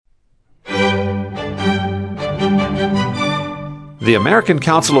The American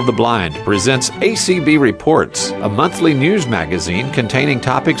Council of the Blind presents ACB Reports, a monthly news magazine containing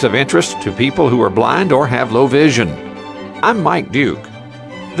topics of interest to people who are blind or have low vision. I'm Mike Duke.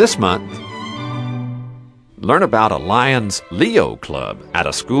 This month, learn about a Lions Leo Club at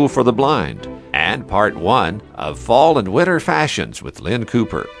a school for the blind, and part 1 of Fall and Winter Fashions with Lynn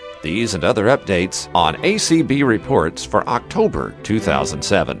Cooper. These and other updates on ACB Reports for October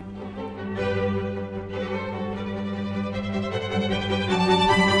 2007.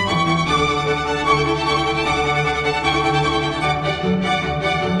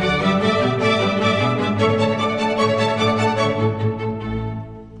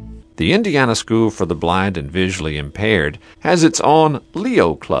 The Indiana School for the Blind and Visually Impaired has its own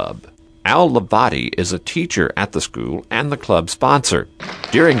Leo Club. Al Lavati is a teacher at the school and the club sponsor.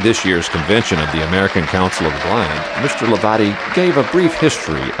 During this year's convention of the American Council of the Blind, Mr. Lavati gave a brief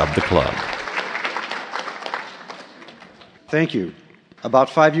history of the club. Thank you. About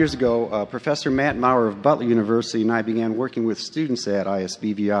 5 years ago, Professor Matt Maurer of Butler University and I began working with students at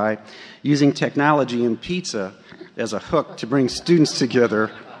ISBVI using technology and pizza as a hook to bring students together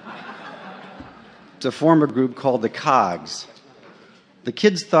to form a group called the COGS. The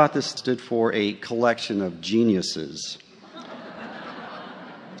kids thought this stood for a collection of geniuses.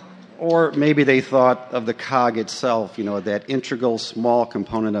 Or maybe they thought of the cog itself, that integral small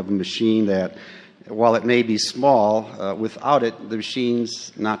component of a machine that, while it may be small, without it, the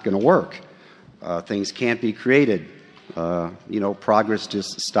machine's not going to work. Things can't be created. Progress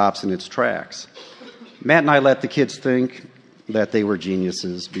just stops in its tracks. Matt and I let the kids think that they were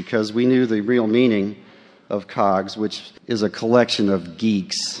geniuses because we knew the real meaning of COGS, which is a collection of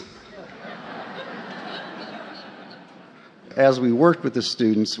geeks. As we worked with the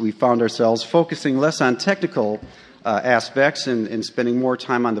students, we found ourselves focusing less on technical aspects and spending more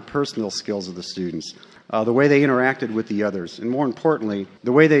time on the personal skills of the students, the way they interacted with the others, and more importantly,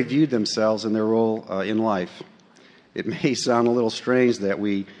 the way they viewed themselves and their role in life. It may sound a little strange that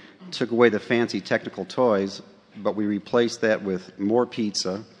we took away the fancy technical toys, but we replaced that with more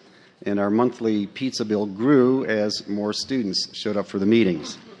pizza, and our monthly pizza bill grew as more students showed up for the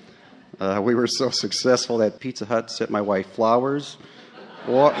meetings. We were so successful that Pizza Hut sent my wife flowers,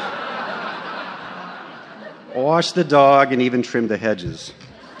 washed the dog, and even trimmed the hedges.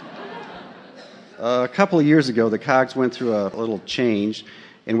 A couple of years ago, the COGS went through a little change,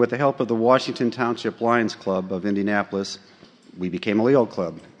 and with the help of the Washington Township Lions Club of Indianapolis, we became a Leo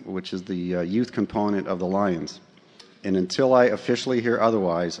Club, which is the youth component of the Lions. And until I officially hear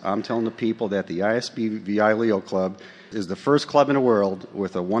otherwise, I'm telling the people that the ISBVI Leo Club is the first club in the world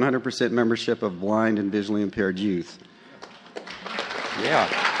with a 100% membership of blind and visually impaired youth. Yeah.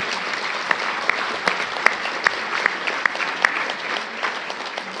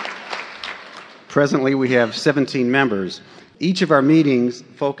 Presently, we have 17 members. Each of our meetings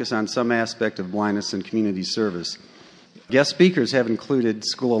focus on some aspect of blindness and community service. Guest speakers have included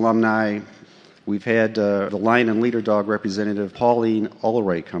school alumni. We've had the Lion and Leader Dog representative Pauline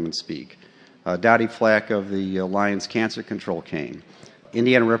Ulleray come and speak. Dottie Flack of the Lions Cancer Control came.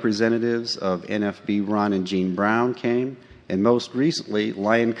 Indiana representatives of NFB Ron and Jean Brown came. And most recently,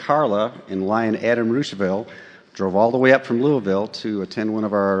 Lion Carla and Lion Adam Roosevelt drove all the way up from Louisville to attend one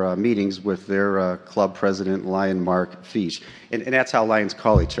of our meetings with their club president, Lion Mark Feach. And that's how Lions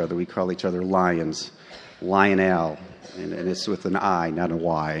call each other. We call each other Lions. Lionel. And it's with an I, not a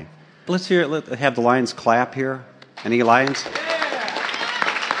Y. Let's have the Lions clap here. Any Lions?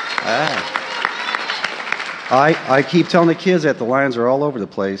 I keep telling the kids that the Lions are all over the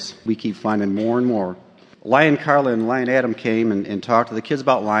place. We keep finding more and more. Lion Carla and Lion Adam came and talked to the kids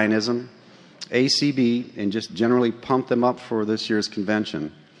about Lionism, ACB, and just generally pumped them up for this year's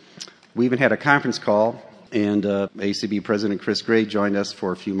convention. We even had a conference call, and ACB President Chris Gray joined us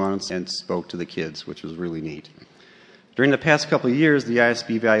for a few months and spoke to the kids, which was really neat. During the past couple of years, the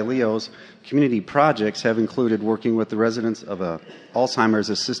ISBVI Leo's community projects have included working with the residents of an Alzheimer's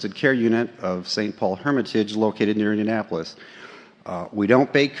assisted care unit of St. Paul Hermitage located near Indianapolis. We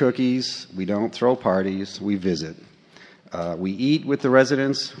don't bake cookies, we don't throw parties, we visit. We eat with the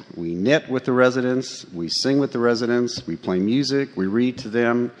residents, we knit with the residents, we sing with the residents, we play music, we read to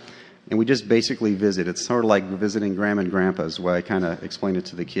them, and we just basically visit. It's sort of like visiting Grandma and Grandpa is the way I kind of explain it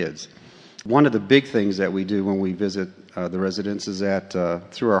to the kids. One of the big things that we do when we visit the residents is that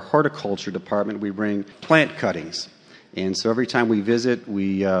through our horticulture department, we bring plant cuttings. And so every time we visit,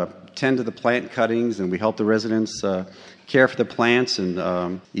 we tend to the plant cuttings and we help the residents care for the plants.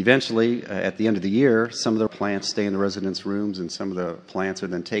 And eventually, at the end of the year, some of the plants stay in the residents' rooms and some of the plants are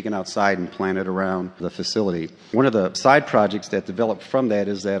then taken outside and planted around the facility. One of the side projects that developed from that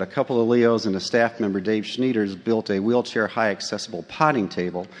is that a couple of Leos and a staff member, Dave Schneiders, built a wheelchair-high accessible potting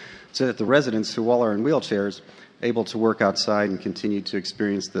table so that the residents, who all are in wheelchairs, able to work outside and continue to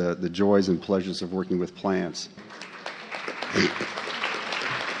experience the joys and pleasures of working with plants.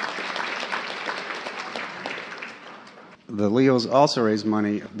 The Leos also raised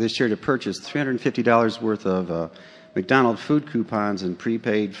money this year to purchase $350 worth of McDonald's food coupons and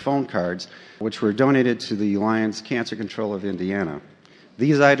prepaid phone cards, which were donated to the Alliance Cancer Control of Indiana.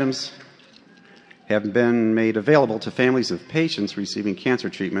 These items have been made available to families of patients receiving cancer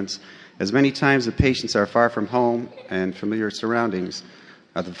treatments, as many times the patients are far from home and familiar surroundings.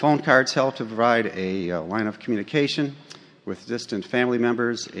 The phone cards help to provide a line of communication with distant family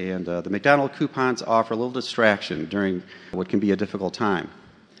members, and the McDonald's coupons offer a little distraction during what can be a difficult time.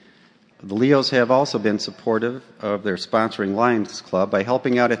 The Leos have also been supportive of their sponsoring Lions Club by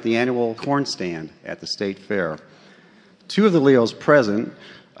helping out at the annual corn stand at the state fair. Two of the Leos present,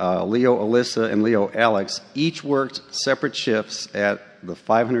 Leo Alyssa and Leo Alex, each worked separate shifts at the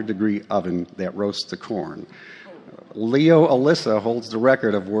 500-degree oven that roasts the corn. Leo Alyssa holds the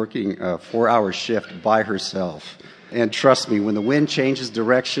record of working a 4-hour shift by herself. And trust me, when the wind changes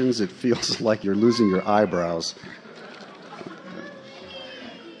directions, it feels like you're losing your eyebrows.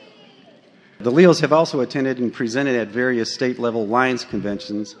 The Leos have also attended and presented at various state-level Lions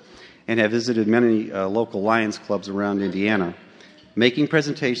conventions and have visited many local Lions clubs around Indiana, making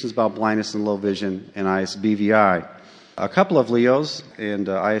presentations about blindness and low vision and ISBVI. A couple of Leos and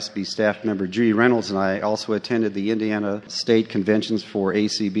ISB staff member Judy Reynolds and I also attended the Indiana State Conventions for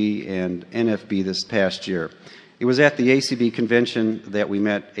ACB and NFB this past year. It was at the ACB convention that we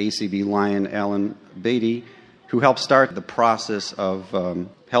met ACB Lion Alan Beatty, who helped start the process of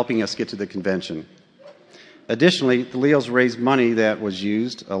helping us get to the convention. Additionally, the Leos raised money that was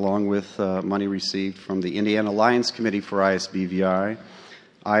used, along with money received from the Indiana Lions Committee for ISBVI,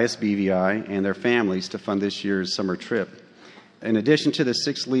 and their families to fund this year's summer trip. In addition to the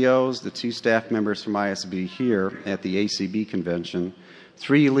 6 Leos, the 2 staff members from ISB here at the ACB convention,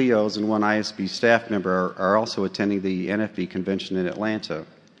 3 Leos and 1 ISB staff member are also attending the NFB convention in Atlanta.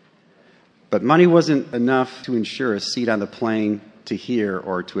 But money wasn't enough to ensure a seat on the plane to here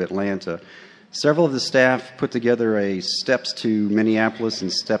or to Atlanta. Several of the staff put together a Steps to Minneapolis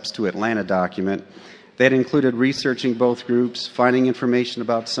and Steps to Atlanta document that included researching both groups, finding information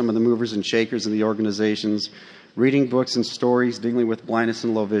about some of the movers and shakers in the organizations, reading books and stories dealing with blindness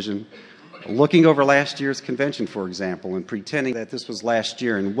and low vision, looking over last year's convention, for example, and pretending that this was last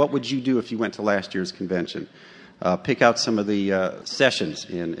year, and what would you do if you went to last year's convention? Pick out some of the sessions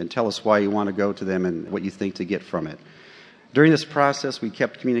and tell us why you want to go to them and what you think to get from it. During this process, we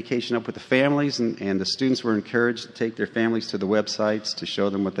kept communication up with the families, and the students were encouraged to take their families to the websites to show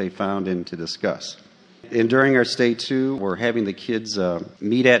them what they found and to discuss. And during our stay, too, we're having the kids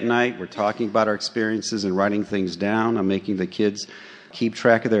meet at night. We're talking about our experiences and writing things down. I'm making the kids keep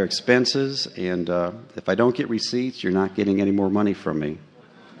track of their expenses, and if I don't get receipts, you're not getting any more money from me.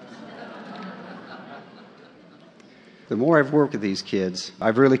 The more I've worked with these kids,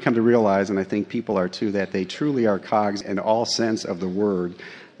 I've really come to realize, and I think people are too, that they truly are cogs in all sense of the word.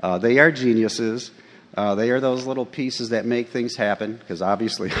 They are geniuses. They are those little pieces that make things happen, because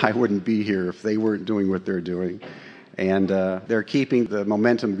obviously I wouldn't be here if they weren't doing what they're doing. And they're keeping the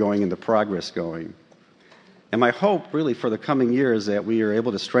momentum going and the progress going. And my hope, really, for the coming year is that we are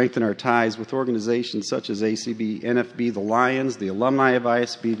able to strengthen our ties with organizations such as ACB, NFB, the Lions, the alumni of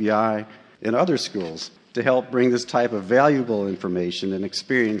ISBVI, and other schools to help bring this type of valuable information and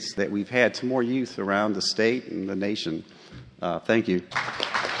experience that we've had to more youth around the state and the nation. Thank you.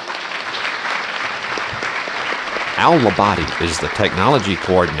 Al Labate is the technology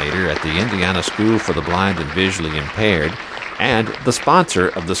coordinator at the Indiana School for the Blind and Visually Impaired and the sponsor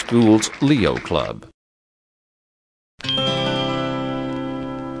of the school's Leo Club.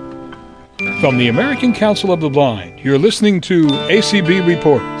 From the American Council of the Blind, you're listening to ACB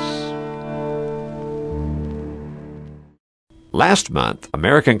Reports. Last month,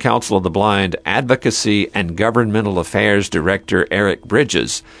 American Council of the Blind Advocacy and Governmental Affairs Director Eric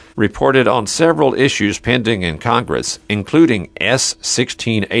Bridges reported on several issues pending in Congress, including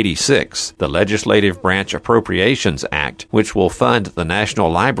S-1686, the Legislative Branch Appropriations Act, which will fund the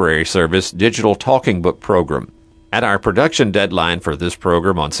National Library Service Digital Talking Book Program. At our production deadline for this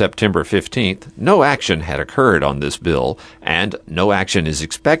program on September 15th, no action had occurred on this bill, and no action is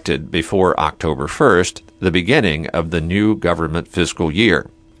expected before October 1st, the beginning of the new government fiscal year.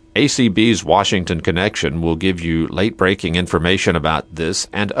 ACB's Washington Connection will give you late-breaking information about this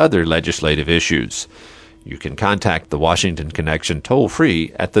and other legislative issues. You can contact the Washington Connection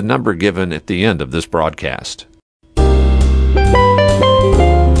toll-free at the number given at the end of this broadcast.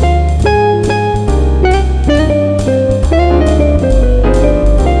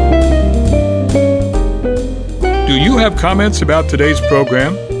 Do you have comments about today's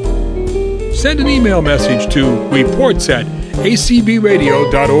program? Send an email message to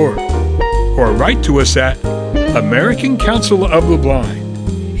reports@acbradio.org or write to us at American Council of the Blind,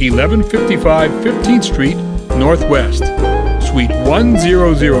 1155 15th Street, Northwest, Suite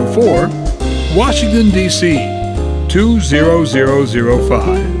 1004, Washington, D.C.,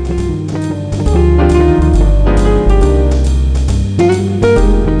 20005.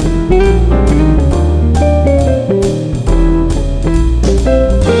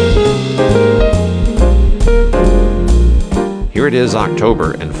 Here it is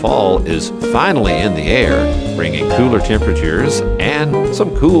October, and fall is finally in the air, bringing cooler temperatures and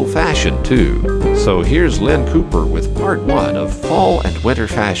some cool fashion, too. So here's Lynn Cooper with part 1 of Fall and Winter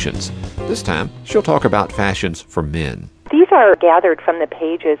Fashions. This time, she'll talk about fashions for men. These are gathered from the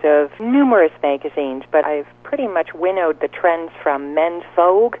pages of numerous magazines, but I've pretty much winnowed the trends from Men's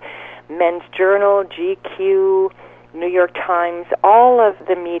Vogue, Men's Journal, GQ, New York Times, all of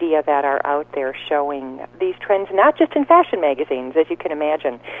the media that are out there showing these trends, not just in fashion magazines, as you can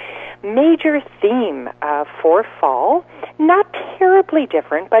imagine. Major theme for fall, not terribly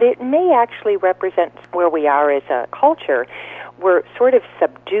different, but it may actually represent where we are as a culture. We're sort of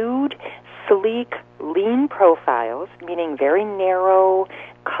subdued, sleek, lean profiles, meaning very narrow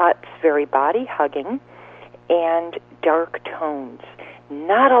cuts, very body-hugging, and dark tones.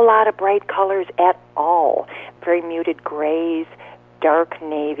 Not a lot of bright colors at all. Very muted grays, dark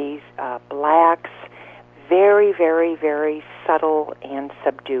navies, blacks, very, very, very subtle and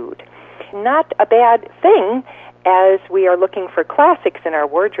subdued. Not a bad thing as we are looking for classics in our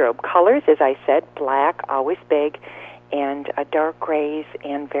wardrobe. Colors, as I said, black, always big, and dark grays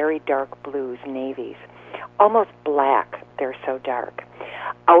and very dark blues, navies. Almost black, they're so dark.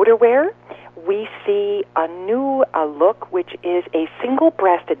 Outerwear, we see a new look, which is a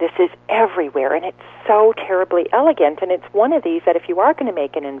single-breasted. This is everywhere, and it's so terribly elegant, and it's one of these that if you are going to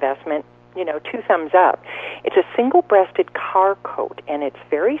make an investment, 2 thumbs up. It's a single-breasted car coat, and it's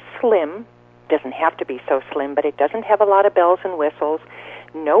very slim. Doesn't have to be so slim, but it doesn't have a lot of bells and whistles.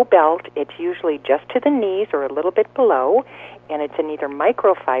 No belt. It's usually just to the knees or a little bit below, and it's in either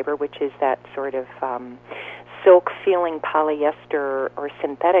microfiber, which is that sort of silk-feeling polyester or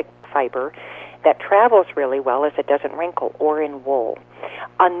synthetic fiber that travels really well as it doesn't wrinkle, or in wool.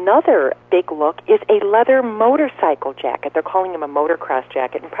 Another big look is a leather motorcycle jacket. They're calling them a motocross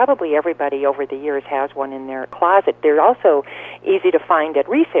jacket, and probably everybody over the years has one in their closet. They're also easy to find at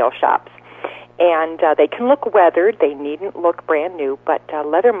resale shops. And they can look weathered. They needn't look brand new, but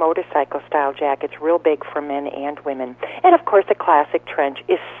leather motorcycle-style jackets, real big for men and women. And, of course, a classic trench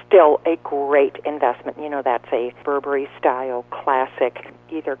is still a great investment. That's a Burberry-style classic,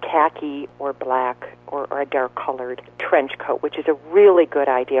 either khaki or black or a dark-colored trench coat, which is a really good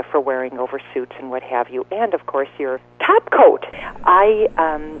idea for wearing over suits and what have you. And, of course, your top coat. I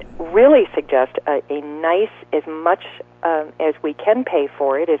really suggest a nice, as much as we can pay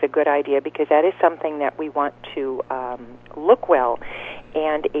for it is a good idea, because that is something that we want to look well,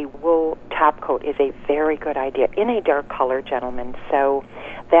 and a wool top coat is a very good idea in a dark color, gentlemen. So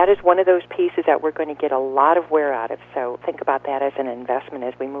that is one of those pieces that we're going to get a lot of wear out of. So think about that as an investment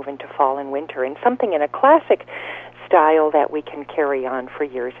as we move into fall and winter, and something in a classic style that we can carry on for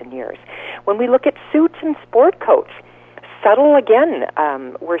years and years. When we look at suits and sport coats, subtle again,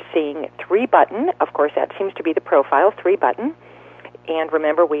 we're seeing 3-button. Of course, that seems to be the profile, 3-button. And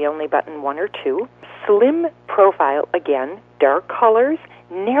remember, we only button 1 or 2. Slim profile, again, dark colors,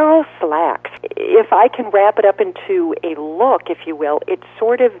 narrow slacks. If I can wrap it up into a look, if you will, it's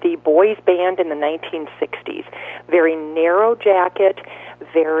sort of the boys band in the 1960s. Very narrow jacket,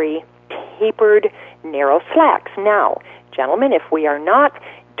 very tapered, narrow slacks. Now, gentlemen, if we are not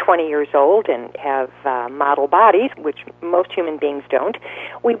 20 years old and have model bodies, which most human beings don't,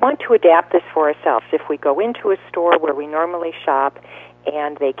 we want to adapt this for ourselves. If we go into a store where we normally shop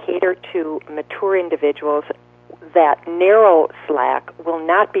and they cater to mature individuals, that narrow slack will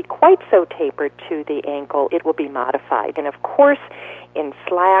not be quite so tapered to the ankle. It will be modified. And of course, in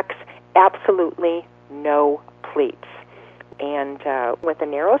slacks, absolutely no pleats. And with a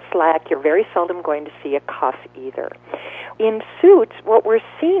narrow slack, you're very seldom going to see a cuff either. In suits, what we're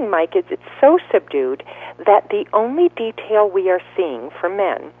seeing, Mike, is it's so subdued that the only detail we are seeing for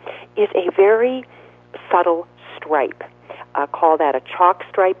men is a very subtle stripe. Call that a chalk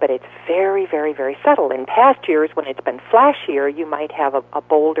stripe, but it's very, very, very subtle. In past years, when it's been flashier, you might have a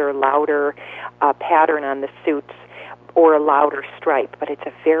bolder, louder pattern on the suits or a louder stripe, but it's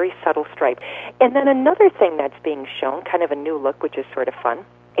a very subtle stripe. And then another thing that's being shown, kind of a new look, which is sort of fun,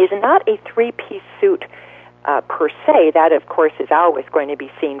 is not a three-piece suit per se. That, of course, is always going to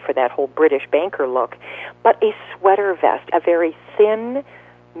be seen for that whole British banker look, but a sweater vest, a very thin,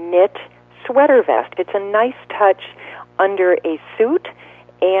 knit sweater vest. It's a nice touch under a suit,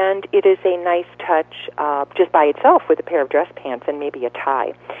 and it is a nice touch just by itself with a pair of dress pants and maybe a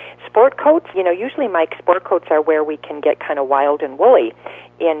tie. Sport coats, usually, Mike, sport coats are where we can get kind of wild and woolly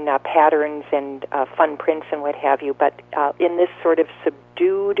in patterns and fun prints and what have you, but in this sort of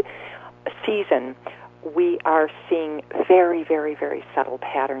subdued season, we are seeing very, very, very subtle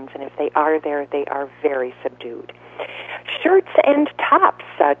patterns, and if they are there, they are very subdued. Shirts and tops,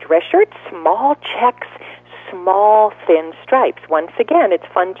 dress shirts, small checks, small, thin stripes. Once again, it's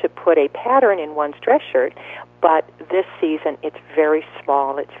fun to put a pattern in one's dress shirt, but this season it's very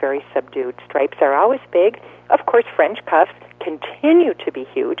small, it's very subdued. Stripes are always big. Of course, French cuffs continue to be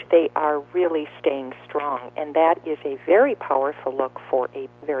huge. They are really staying strong, and that is a very powerful look for a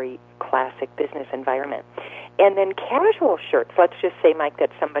very classic business environment. And then casual shirts. Let's just say, Mike, that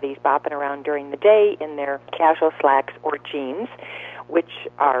somebody's bopping around during the day in their casual slacks or jeans, which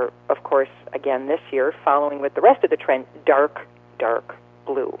are, of course, again this year, following with the rest of the trend, dark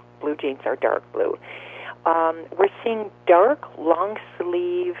blue. Blue jeans are dark blue. We're seeing dark,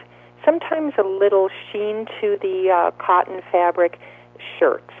 long-sleeve, sometimes a little sheen to the cotton fabric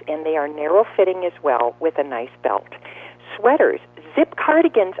shirts, and they are narrow-fitting as well with a nice belt. Sweaters, zip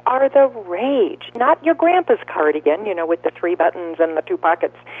cardigans are the rage. Not your grandpa's cardigan, with the 3 buttons and the 2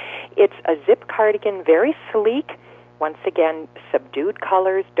 pockets. It's a zip cardigan, very sleek. Once again, subdued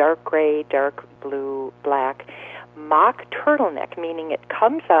colors, dark gray, dark blue, black. Mock turtleneck, meaning it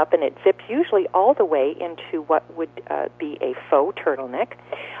comes up and it zips usually all the way into what would be a faux turtleneck.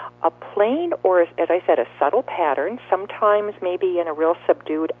 A plain or, as I said, a subtle pattern, sometimes maybe in a real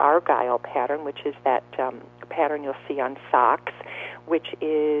subdued argyle pattern, which is that pattern you'll see on socks, which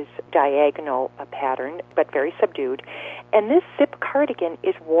is diagonal pattern, but very subdued. And this zip cardigan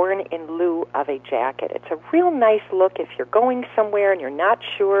is worn in lieu of a jacket. It's a real nice look if you're going somewhere and you're not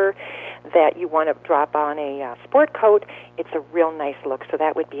sure that you want to drop on a sport coat. It's a real nice look, so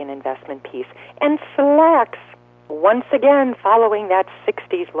that would be an investment piece. And slacks, once again, following that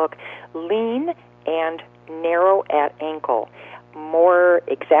 60s look, lean and narrow at ankle. More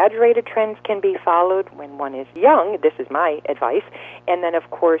exaggerated trends can be followed when one is young. This is my advice. And then, of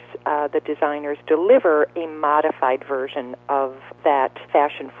course, the designers deliver a modified version of that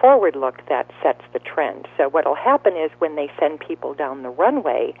fashion-forward look that sets the trend. So what will happen is when they send people down the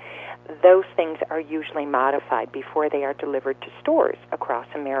runway, those things are usually modified before they are delivered to stores across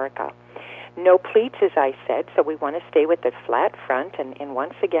America. No pleats, as I said, so we want to stay with the flat front. And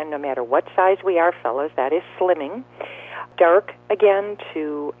once again, no matter what size we are, fellas, that is slimming. Dark, again,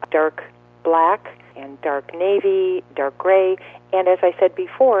 to dark black and dark navy, dark gray. And as I said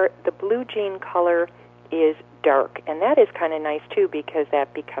before, the blue jean color is dark. And that is kind of nice, too, because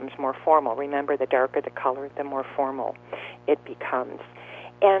that becomes more formal. Remember, the darker the color, the more formal it becomes.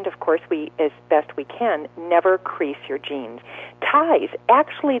 And, of course, we, as best we can, never crease your jeans. Ties,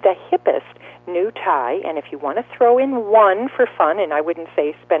 actually the hippest new tie, and if you want to throw in one for fun, and I wouldn't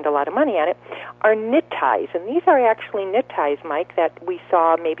say spend a lot of money on it, are knit ties. And these are actually knit ties, Mike, that we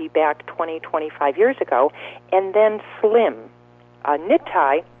saw maybe back 20, 25 years ago, and then slim. A knit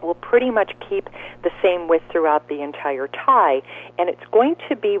tie will pretty much keep the same width throughout the entire tie, and it's going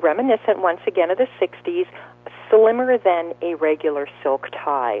to be reminiscent, once again, of the 60s, slimmer than a regular silk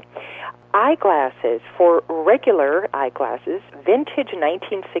tie. Eyeglasses, for regular eyeglasses, vintage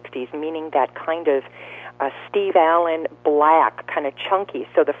 1960s, meaning that kind of Steve Allen black, kind of chunky.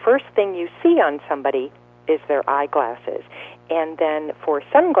 So the first thing you see on somebody is their eyeglasses. And then for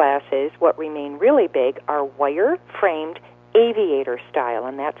sunglasses, what remain really big are wire-framed aviator style,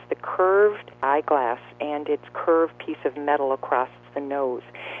 and that's the curved eyeglass and its curved piece of metal across the nose.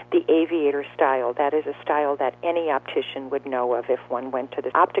 The aviator style, that is a style that any optician would know of if one went to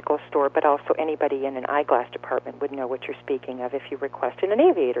the optical store, but also anybody in an eyeglass department would know what you're speaking of if you requested an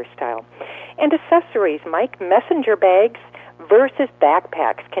aviator style. And accessories, Mike, messenger bags versus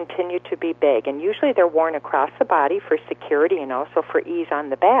backpacks continue to be big, and usually they're worn across the body for security and also for ease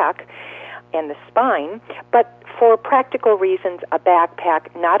on the back. and the spine, but for practical reasons, a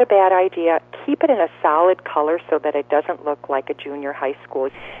backpack, not a bad idea. Keep it in a solid color so that it doesn't look like a junior high school.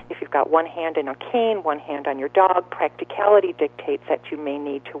 If you've got one hand in a cane, one hand on your dog, practicality dictates that you may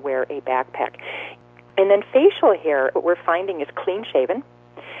need to wear a backpack. And then facial hair, what we're finding is clean-shaven.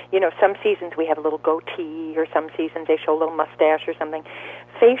 You know, some seasons we have a little goatee, or some seasons they show a little mustache or something.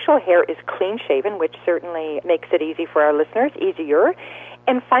 Facial hair is clean-shaven, which certainly makes it easy for our listeners, easier.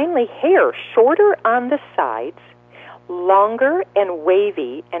 And finally, hair, shorter on the sides, longer and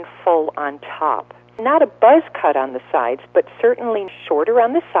wavy and full on top. Not a buzz cut on the sides, but certainly shorter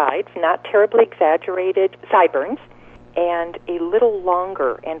on the sides, not terribly exaggerated sideburns, and a little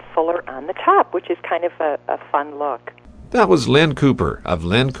longer and fuller on the top, which is kind of a fun look. That was Lynn Cooper of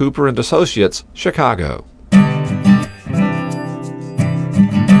Lynn Cooper and Associates, Chicago.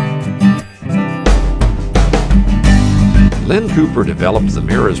 Lynn Cooper developed the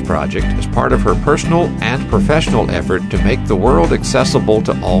Mirrors Project as part of her personal and professional effort to make the world accessible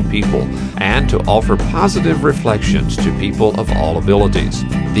to all people and to offer positive reflections to people of all abilities.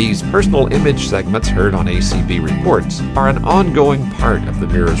 These personal image segments heard on ACB Reports are an ongoing part of the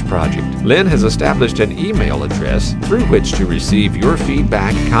Mirrors Project. Lynn has established an email address through which to receive your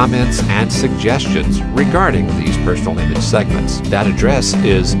feedback, comments, and suggestions regarding these personal image segments. That address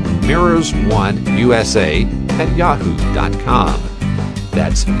is mirrors1usa@yahoo.com.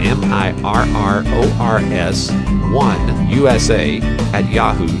 That's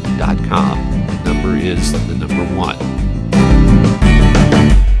mirrors1usa@yahoo.com. The number is the number 1.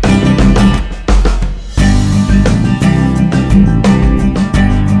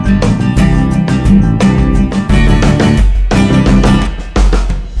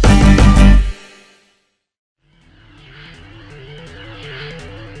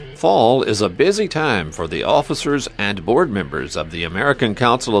 Fall is a busy time for the officers and board members of the American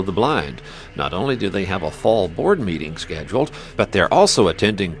Council of the Blind. Not only do they have a fall board meeting scheduled, but they're also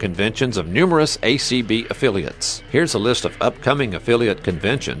attending conventions of numerous ACB affiliates. Here's a list of upcoming affiliate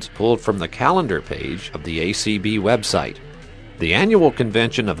conventions pulled from the calendar page of the ACB website. The annual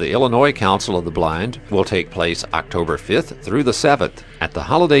convention of the Illinois Council of the Blind will take place October 5th through the 7th at the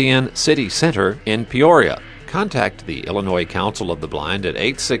Holiday Inn City Center in Peoria. Contact the Illinois Council of the Blind at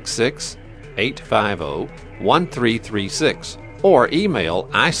 866-850-1336 or email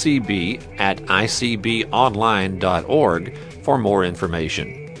icb@icbonline.org for more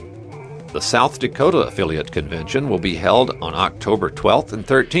information. The South Dakota Affiliate Convention will be held on October 12th and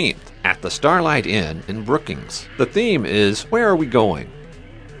 13th at the Starlight Inn in Brookings. The theme is, Where Are We Going?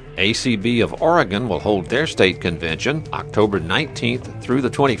 ACB of Oregon will hold their state convention October 19th through the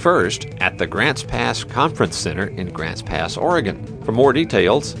 21st at the Grants Pass Conference Center in Grants Pass, Oregon. For more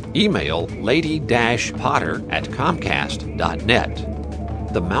details, email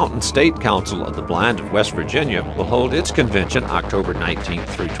lady-potter@comcast.net. The Mountain State Council of the Blind of West Virginia will hold its convention October 19th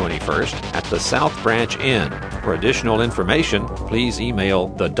through 21st at the South Branch Inn. For additional information, please email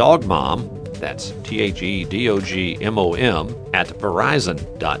the Dog Mom, that's THEDOGMOM, at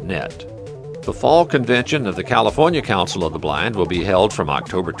verizon.net. The Fall Convention of the California Council of the Blind will be held from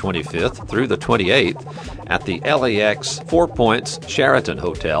October 25th through the 28th at the LAX Four Points Sheraton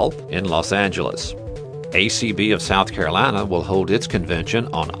Hotel in Los Angeles. ACB of South Carolina will hold its convention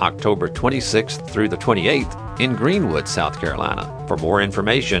on October 26th through the 28th in Greenwood, South Carolina. For more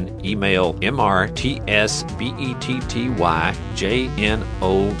information, email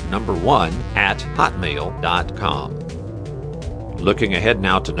mrtsbettyjno1@hotmail.com. Looking ahead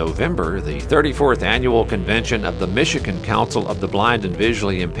now to November, the 34th Annual Convention of the Michigan Council of the Blind and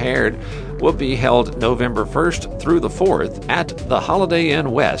Visually Impaired will be held November 1st through the 4th at the Holiday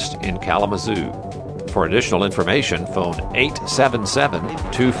Inn West in Kalamazoo. For additional information, phone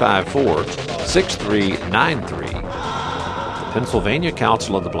 877-254-6393. The Pennsylvania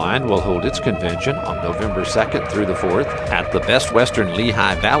Council of the Blind will hold its convention on November 2nd through the 4th at the Best Western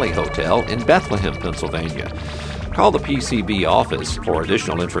Lehigh Valley Hotel in Bethlehem, Pennsylvania. Call the PCB office for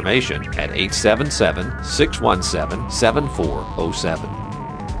additional information at 877-617-7407.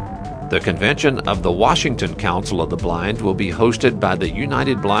 The convention of the Washington Council of the Blind will be hosted by the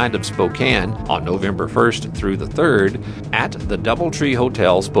United Blind of Spokane on November 1st through the 3rd at the Doubletree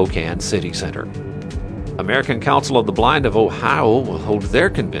Hotel, Spokane City Center. American Council of the Blind of Ohio will hold their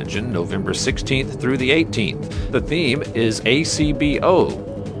convention November 16th through the 18th. The theme is ACBO,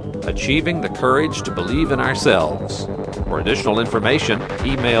 Achieving the Courage to Believe in Ourselves. For additional information,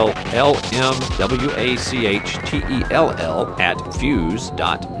 email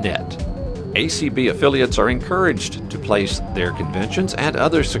lmwachtel@fuse.net. ACB affiliates are encouraged to place their conventions and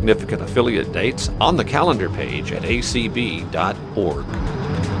other significant affiliate dates on the calendar page at acb.org.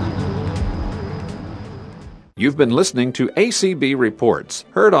 You've been listening to ACB Reports,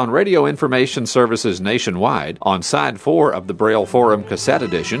 heard on Radio Information Services nationwide, on Side 4 of the Braille Forum Cassette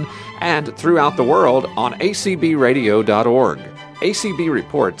Edition, and throughout the world on acbradio.org. ACB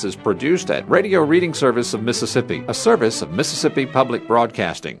Reports is produced at Radio Reading Service of Mississippi, a service of Mississippi Public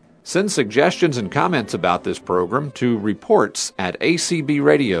Broadcasting. Send suggestions and comments about this program to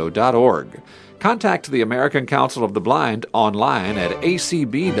reports@acbradio.org. Contact the American Council of the Blind online at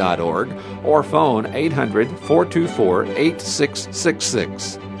acb.org or phone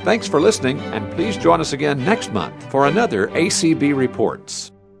 800-424-8666. Thanks for listening, and please join us again next month for another ACB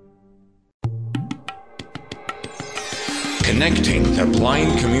Reports. Connecting the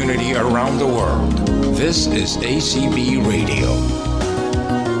blind community around the world. This is ACB Radio.